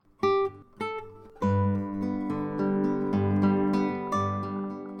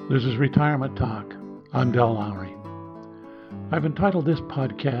This is Retirement Talk. I'm Del Lowry. I've entitled this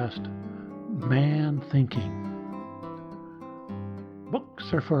podcast, Man Thinking.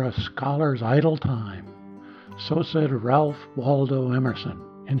 Books are for a scholar's idle time. So said Ralph Waldo Emerson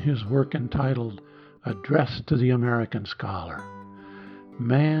in his work entitled Address to the American Scholar.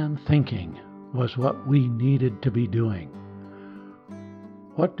 Man thinking was what we needed to be doing.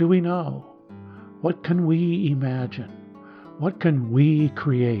 What do we know? What can we imagine? What can we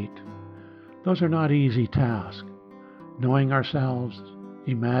create? Those are not easy tasks. Knowing ourselves,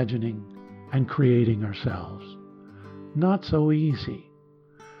 imagining, and creating ourselves. Not so easy.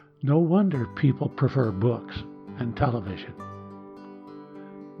 No wonder people prefer books and television.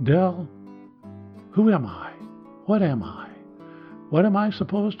 Del, who am I? What am I? What am I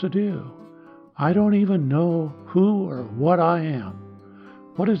supposed to do? I don't even know who or what I am.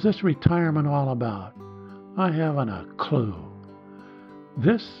 What is this retirement all about? I haven't a clue.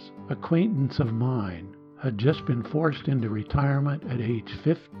 This acquaintance of mine had just been forced into retirement at age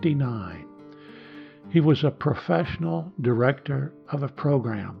 59. He was a professional director of a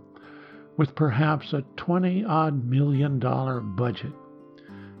program with perhaps a $20-odd million budget.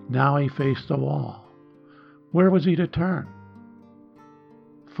 Now he faced the wall. Where was he to turn?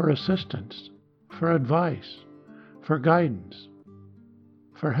 For assistance, for advice, for guidance,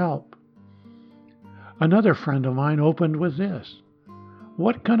 for help. Another friend of mine opened with this.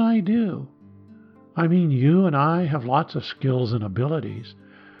 What can I do? I mean, you and I have lots of skills and abilities.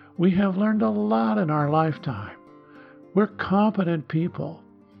 We have learned a lot in our lifetime. We're competent people.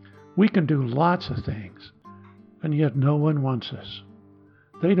 We can do lots of things, and yet no one wants us.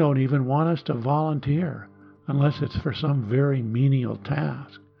 They don't even want us to volunteer unless it's for some very menial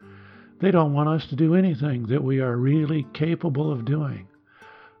task. They don't want us to do anything that we are really capable of doing.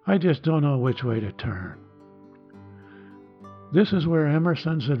 I just don't know which way to turn. This is where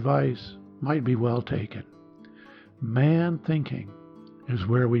Emerson's advice might be well taken. Man thinking is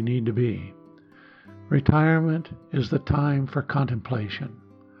where we need to be. Retirement is the time for contemplation,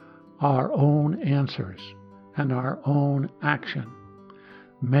 our own answers, and our own action.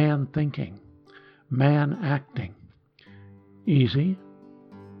 Man thinking, man acting. Easy?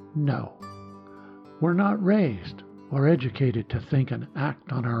 No. We're not raised or educated to think and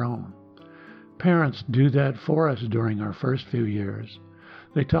act on our own. Parents do that for us during our first few years.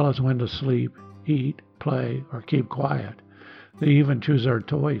 They tell us when to sleep, eat, play, or keep quiet. They even choose our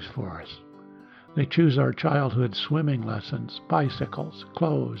toys for us. They choose our childhood swimming lessons, bicycles,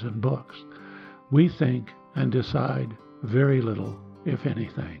 clothes, and books. We think and decide very little, if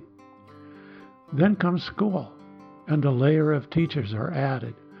anything. Then comes school, and a layer of teachers are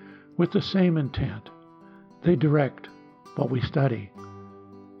added with the same intent. They direct what we study,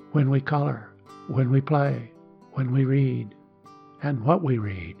 when we color, when we play, when we read, and what we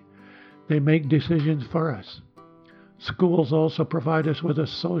read. They make decisions for us. Schools also provide us with a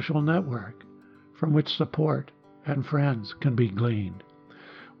social network from which support and friends can be gleaned.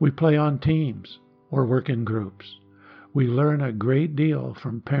 We play on teams or work in groups. We learn a great deal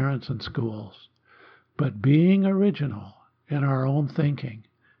from parents and schools. But being original in our own thinking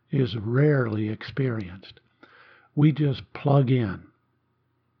is rarely experienced. We just plug in.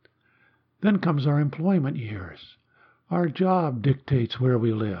 Then comes our employment years. Our job dictates where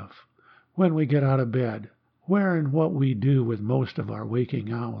we live, when we get out of bed, where and what we do with most of our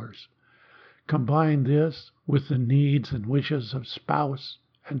waking hours. Combine this with the needs and wishes of spouse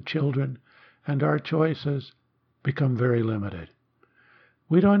and children, and our choices become very limited.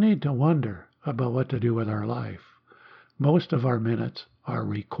 We don't need to wonder about what to do with our life. Most of our minutes are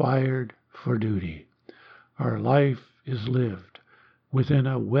required for duty. Our life is lived within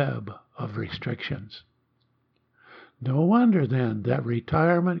a web of restrictions. No wonder, then, that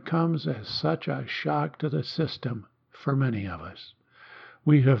retirement comes as such a shock to the system for many of us.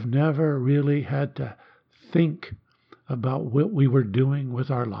 We have never really had to think about what we were doing with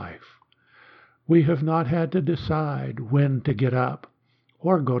our life. We have not had to decide when to get up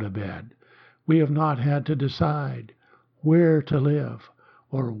or go to bed. We have not had to decide where to live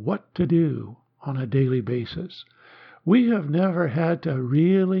or what to do on a daily basis. We have never had to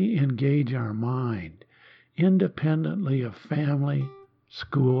really engage our mind independently of family,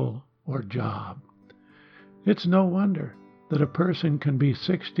 school, or job. It's no wonder that a person can be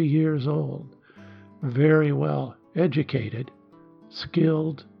 60 years old, very well educated,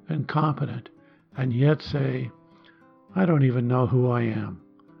 skilled, and competent, and yet say, I don't even know who I am.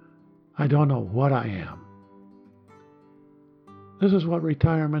 I don't know what I am. This is what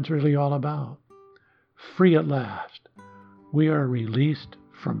retirement's really all about. Free at last. We are released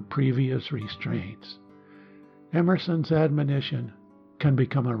from previous restraints. Emerson's admonition can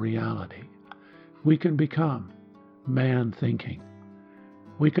become a reality. We can become man thinking.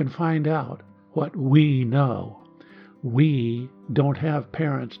 We can find out what we know. We don't have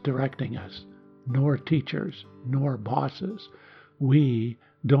parents directing us, nor teachers, nor bosses. We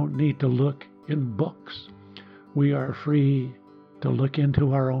don't need to look in books. We are free to look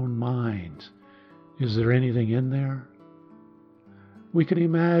into our own minds. Is there anything in there? We can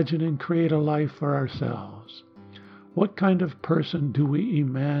imagine and create a life for ourselves. What kind of person do we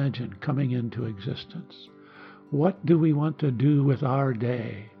imagine coming into existence? What do we want to do with our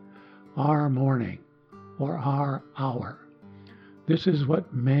day, our morning, or our hour? This is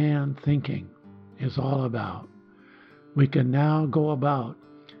what man thinking is all about. We can now go about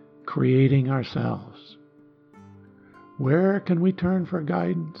creating ourselves. Where can we turn for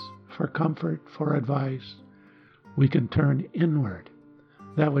guidance, for comfort, for advice? We can turn inward.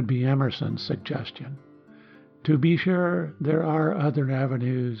 That would be Emerson's suggestion. To be sure, there are other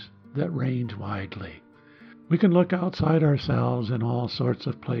avenues that range widely. We can look outside ourselves in all sorts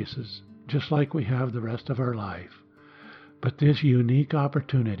of places, just like we have the rest of our life. But this unique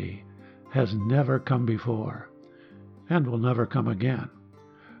opportunity has never come before and will never come again.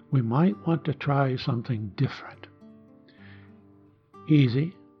 We might want to try something different.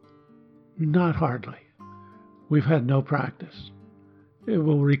 Easy? Not hardly. We've had no practice. It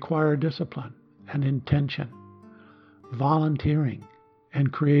will require discipline and intention. Volunteering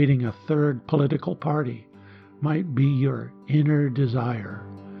and creating a third political party might be your inner desire.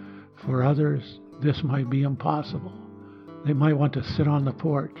 For others, this might be impossible. They might want to sit on the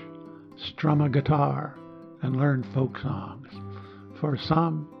porch, strum a guitar, and learn folk songs. For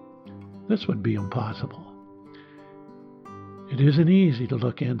some, this would be impossible. It isn't easy to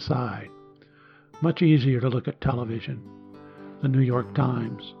look inside. Much easier to look at television, the New York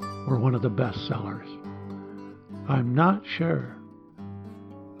Times, or one of the bestsellers. I'm not sure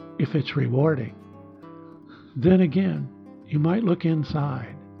if it's rewarding. Then again, you might look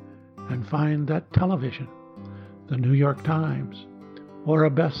inside and find that television, the New York Times, or a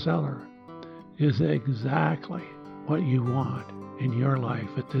bestseller is exactly what you want in your life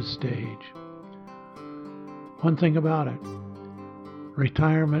at this stage. One thing about it,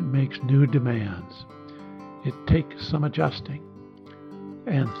 retirement makes new demands. It takes some adjusting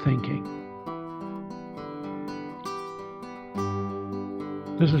and thinking.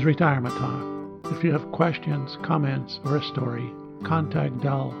 This is Retirement Talk. If you have questions, comments, or a story, contact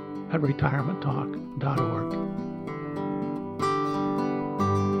Del at retirementtalk.org.